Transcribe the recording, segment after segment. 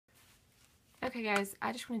Okay guys,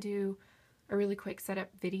 I just want to do a really quick setup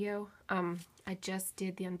video. I just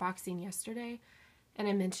did the unboxing yesterday, and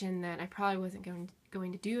I mentioned that I probably wasn't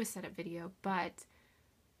going to do a setup video, but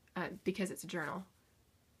because it's a journal,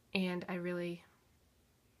 and I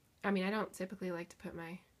don't typically like to put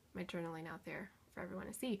my journaling out there for everyone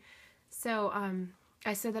to see. So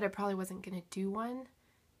I said that I probably wasn't going to do one,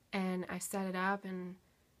 and I set it up, and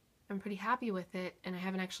I'm pretty happy with it, and I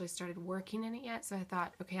haven't actually started working in it yet, so I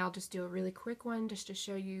thought, okay, I'll just do a really quick one just to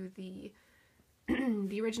show you the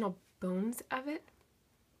the original bones of it.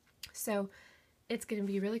 So it's going to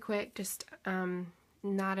be really quick, just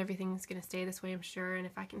not everything's going to stay this way, I'm sure, and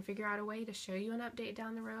if I can figure out a way to show you an update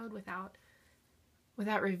down the road without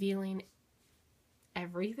revealing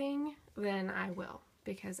everything, then I will,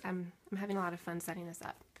 because I'm having a lot of fun setting this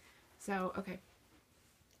up. So, okay.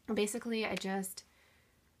 Basically, I just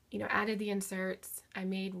added the inserts. I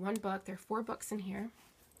made one book. There are 4 books in here.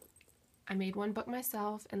 I made one book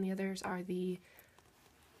myself, and the others are the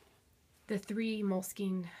 3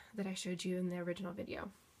 Moleskine that I showed you in the original video.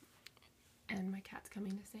 And my cat's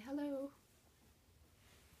coming to say hello.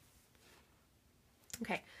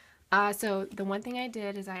 Okay, so the one thing I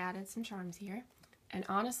did is I added some charms here, and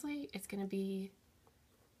honestly, it's going to be,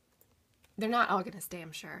 they're not all going to stay,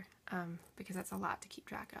 I'm sure, because that's a lot to keep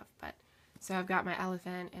track of, but so I've got my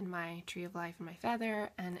elephant and my tree of life and my feather,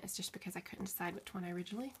 and it's just because I couldn't decide which one I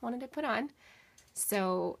originally wanted to put on.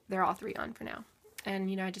 So they're all 3 on for now.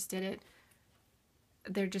 And I just did it.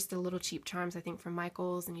 They're just the little cheap charms, I think, from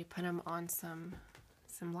Michael's, and you put them on some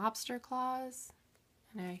lobster claws.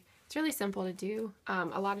 And it's really simple to do.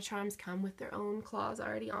 A lot of charms come with their own claws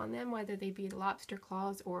already on them, whether they be the lobster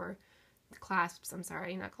claws or the clasps, I'm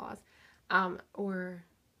sorry, not claws, or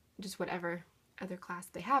just whatever other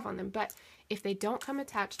clasp they have on them. But if they don't come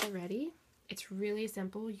attached already, it's really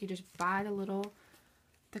simple. You just buy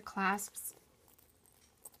the clasps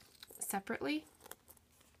separately,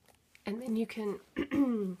 and then you can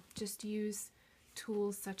just use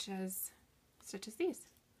tools such as these,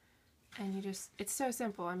 and it's so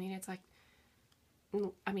simple. I mean, it's like,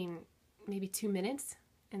 maybe 2 minutes,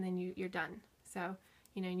 and then you're done. So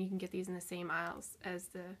and you can get these in the same aisles as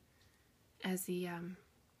the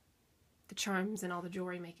charms and all the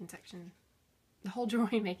jewelry making section, the whole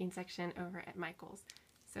jewelry making section over at Michael's.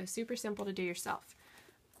 So super simple to do yourself.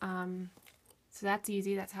 So that's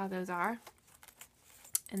easy. That's how those are.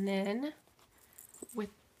 And then with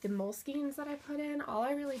the Moleskines that I put in, all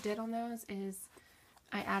I really did on those is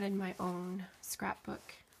I added my own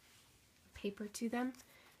scrapbook paper to them.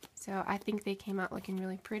 So I think they came out looking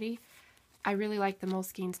really pretty. I really like the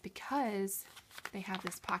Moleskines because they have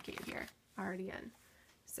this pocket here already in.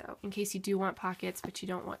 So in case you do want pockets, but you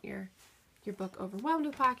don't want your book overwhelmed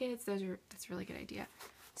with pockets, that's a really good idea.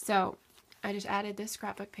 So I just added this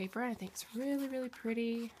scrapbook paper. I think it's really, really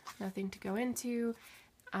pretty. Nothing to go into.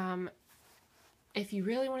 If you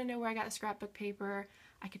really want to know where I got the scrapbook paper,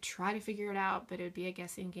 I could try to figure it out, but it would be a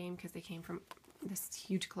guessing game because they came from this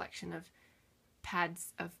huge collection of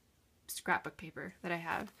pads of scrapbook paper that I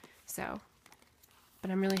have. So, but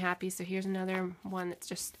I'm really happy. So here's another one that's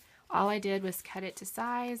just, all I did was cut it to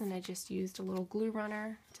size, and I just used a little glue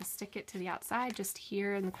runner to stick it to the outside, just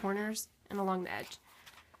here in the corners and along the edge.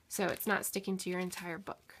 So it's not sticking to your entire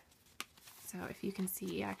book. So if you can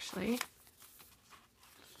see, actually,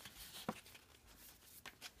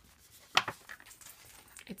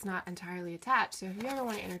 it's not entirely attached. So if you ever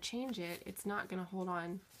want to interchange it, it's not going to hold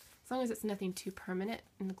on, as long as it's nothing too permanent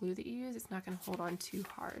in the glue that you use, it's not going to hold on too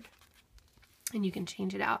hard. And you can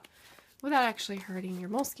change it out without actually hurting your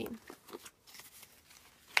Moleskine.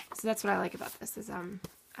 So that's what I like about this, is I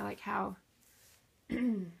like how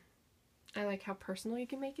personal you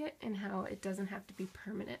can make it, and how it doesn't have to be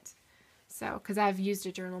permanent. So, because I've used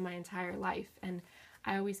a journal my entire life, and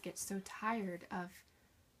I always get so tired of,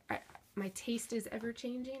 my taste is ever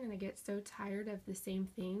changing, and I get so tired of the same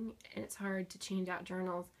thing, and it's hard to change out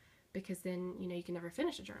journals, because then, you can never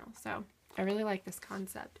finish a journal. So I really like this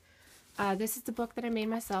concept. This is the book that I made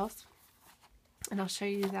myself, and I'll show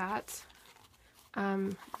you that.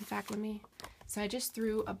 In fact, so I just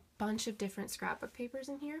threw a bunch of different scrapbook papers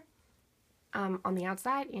in here, on the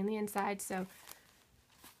outside and the inside, so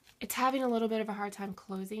it's having a little bit of a hard time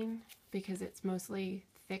closing because it's mostly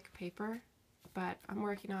thick paper, but I'm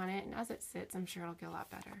working on it, and as it sits, I'm sure it'll get a lot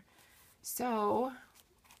better. So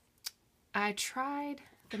I tried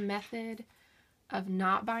the method of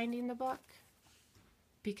not binding the book,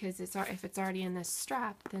 because if it's already in this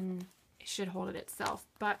strap, then it should hold it itself.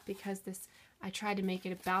 But because I tried to make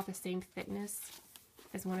it about the same thickness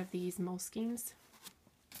as one of these Moleskines,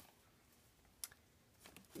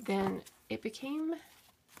 then it became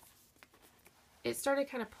it started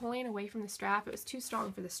kind of pulling away from the strap. It was too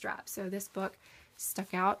strong for the strap. So this book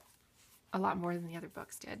stuck out a lot more than the other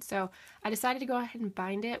books did. So I decided to go ahead and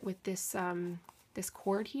bind it with this this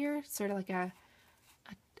cord here, sort of like a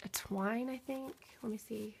twine, I think. Let me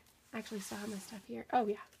see. I actually still have my stuff here. Oh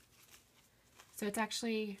yeah. So it's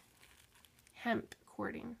actually hemp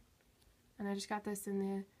cording. And I just got this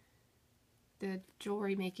in the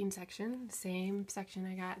jewelry making section, the same section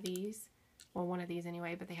I got these. Well, one of these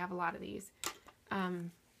anyway, but they have a lot of these.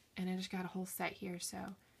 And I just got a whole set here, so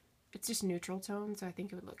it's just neutral tone, so I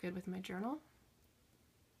think it would look good with my journal.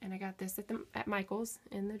 And I got this at Michael's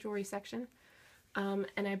in the jewelry section.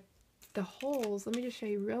 The holes, let me just show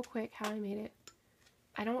you real quick how I made it.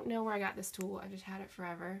 I don't know where I got this tool. I've just had it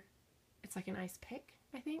forever. It's like an ice pick,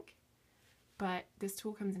 I think. But this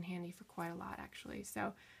tool comes in handy for quite a lot, actually.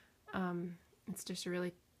 So it's just a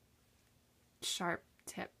really sharp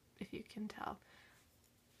tip, if you can tell.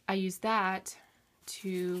 I used that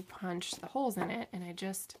to punch the holes in it, and I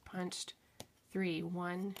just punched 3.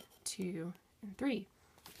 1, 2, and 3.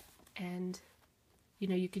 And, you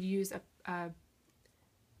know, you could use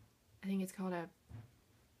I think it's called a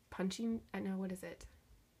punching, I know, what is it?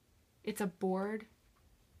 It's a board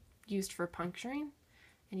used for puncturing,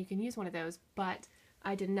 and you can use one of those, but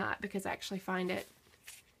I did not, because I actually find it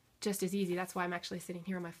just as easy. That's why I'm actually sitting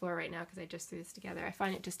here on my floor right now, because I just threw this together. I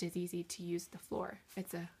find it just as easy to use the floor.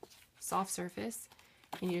 It's a soft surface,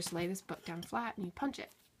 and you just lay this book down flat and you punch it,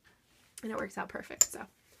 and it works out perfect. So,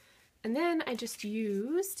 and then I just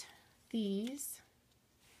used these,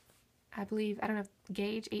 I believe, I don't know,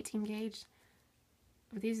 gauge, 18 gauge,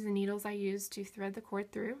 but these are the needles I used to thread the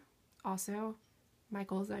cord through. Also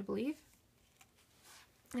Michael's, I believe.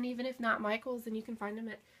 And even if not Michael's, then you can find them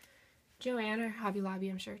at Joann or Hobby Lobby,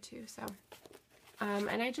 I'm sure, too. So,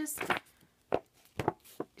 and I just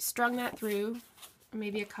strung that through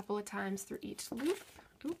maybe a couple of times through each loop.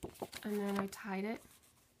 Oop, and then I tied it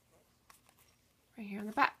right here on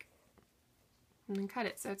the back. And then cut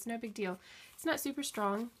it, so it's no big deal. It's not super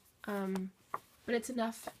strong, but it's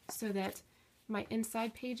enough so that my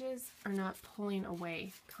inside pages are not pulling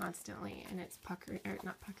away constantly, and it's puckering, or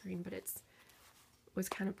not puckering, but was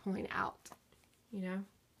kind of pulling out, you know,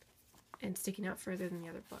 and sticking out further than the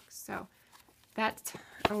other books. So that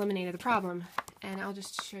eliminated the problem, and I'll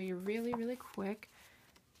just show you really, really quick.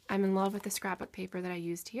 I'm in love with the scrapbook paper that I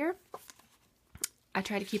used here. I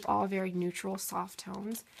try to keep all very neutral, soft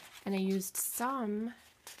tones, and I used some,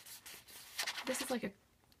 this is like a,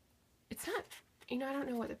 it's not, you know, I don't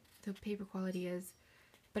know what the paper quality is,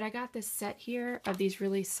 but I got this set here of these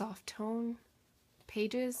really soft tone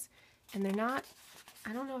pages, and they're not,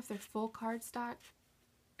 I don't know if they're full cardstock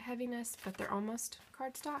heaviness, but they're almost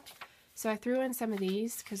cardstock. So I threw in some of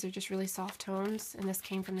these because they're just really soft tones, and this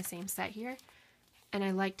came from the same set here. And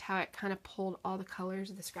I liked how it kind of pulled all the colors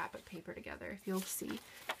of the scrapbook paper together, if you'll see.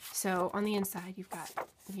 So on the inside, you've got,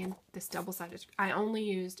 again, this double-sided, I only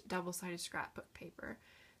used double-sided scrapbook paper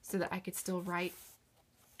so that I could still write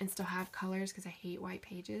and still have colors, because I hate white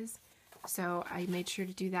pages. So I made sure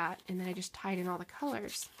to do that, and then I just tied in all the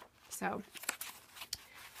colors. So,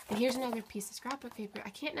 and here's another piece of scrapbook paper.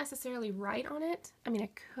 I can't necessarily write on it. I mean, I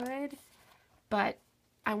could, but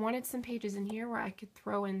I wanted some pages in here where I could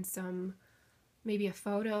throw in some, maybe a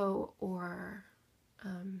photo or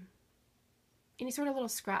any sort of little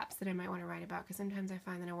scraps that I might want to write about, because sometimes I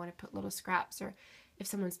find that I want to put little scraps, or if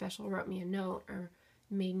someone special wrote me a note or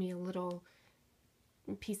made me a little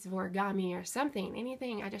piece of origami or something,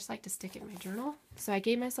 anything, I just like to stick it in my journal. So I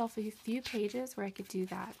gave myself a few pages where I could do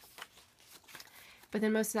that. But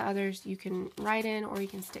then most of the others you can write in, or you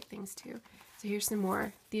can stick things to. So here's some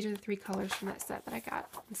more. These are the 3 colors from that set that I got.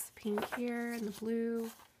 This pink here and the blue.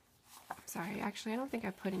 Sorry, actually I don't think I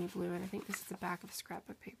put any blue in. I think this is the back of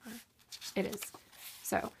scrapbook paper. It is.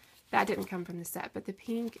 So that didn't come from the set, but the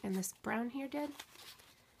pink and this brown here did.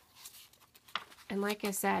 And like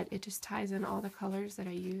I said, it just ties in all the colors that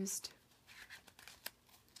I used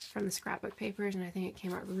from the scrapbook papers, and I think it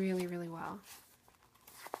came out really, really well.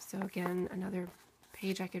 So again, another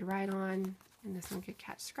page I could write on, and this one could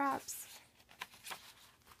catch scraps.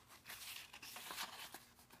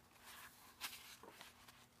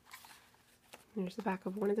 Here's the back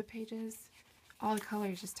of one of the pages. All the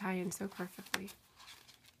colors just tie in so perfectly.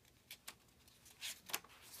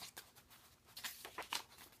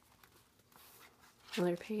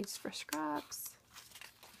 Another page for scraps.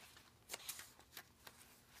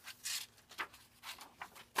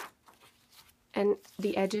 And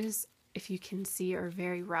the edges, if you can see, are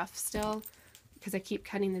very rough still, because I keep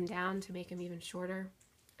cutting them down to make them even shorter.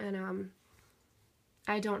 And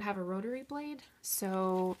I don't have a rotary blade,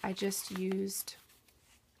 so I just used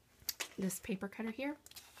this paper cutter here,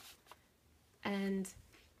 and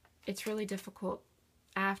it's really difficult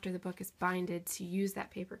after the book is binded to use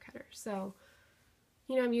that paper cutter. So,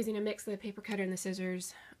 you know, I'm using a mix of the paper cutter and the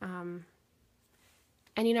scissors, and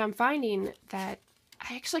you know, I'm finding that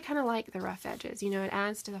I actually kind of like the rough edges. You know, it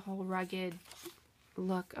adds to the whole rugged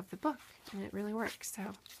look of the book, and it really works. So,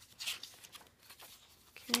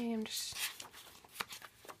 okay,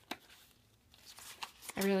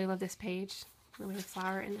 I really love this page, the way the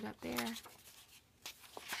flower ended up there.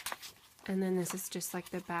 And then this is just like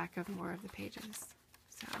the back of more of the pages.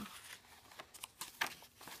 So,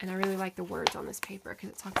 and I really like the words on this paper because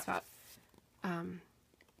it talks about,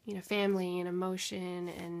 you know, family and emotion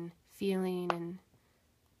and feeling and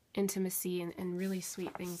intimacy and really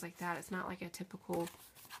sweet things like that. It's not like a typical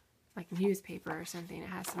like newspaper or something. It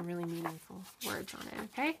has some really meaningful words on it,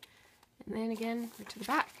 okay? And then again, we're to the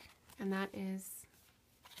back. And that is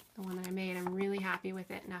the one that I made. I'm really happy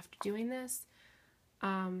with it. And after doing this,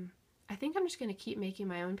 I think I'm just going to keep making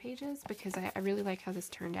my own pages because I really like how this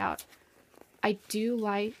turned out. I do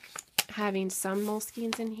like having some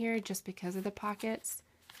moleskines in here just because of the pockets.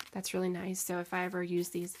 That's really nice. So if I ever use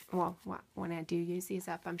these, well, when I do use these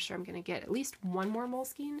up, I'm sure I'm going to get at least one more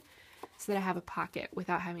moleskine so that I have a pocket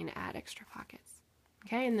without having to add extra pockets.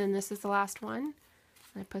 Okay, and then this is the last one.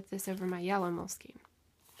 And I put this over my yellow moleskine.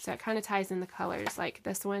 So it kind of ties in the colors. Like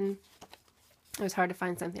this one, it was hard to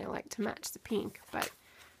find something I like to match the pink, but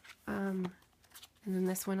and then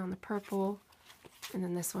this one on the purple, and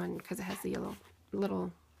then this one because it has the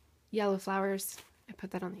little yellow flowers, I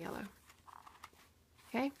put that on the yellow.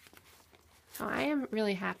 Okay, so I am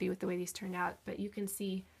really happy with the way these turned out, but you can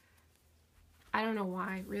see, I don't know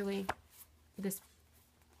why, really,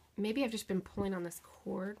 maybe I've just been pulling on this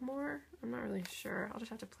cord more. I'm not really sure. I'll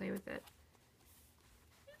just have to play with it.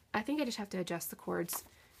 I think I just have to adjust the cords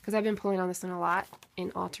because I've been pulling on this one a lot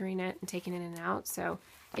and altering it and taking it in and out. So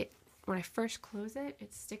when I first close it,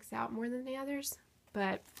 it sticks out more than the others.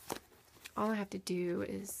 But all I have to do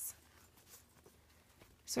is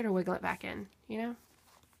sort of wiggle it back in, you know?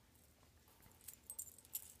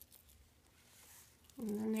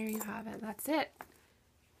 And then there you have it. That's it.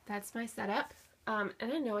 That's my setup. And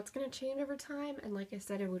I know it's going to change over time. And like I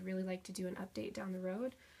said, I would really like to do an update down the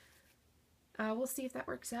road. We'll see if that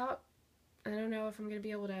works out. I don't know if I'm going to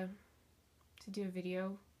be able to do a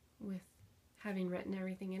video with having written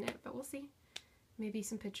everything in it, but we'll see. Maybe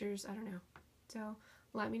some pictures, I don't know. So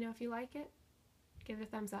let me know if you like it. Give it a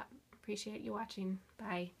thumbs up. Appreciate you watching.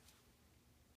 Bye.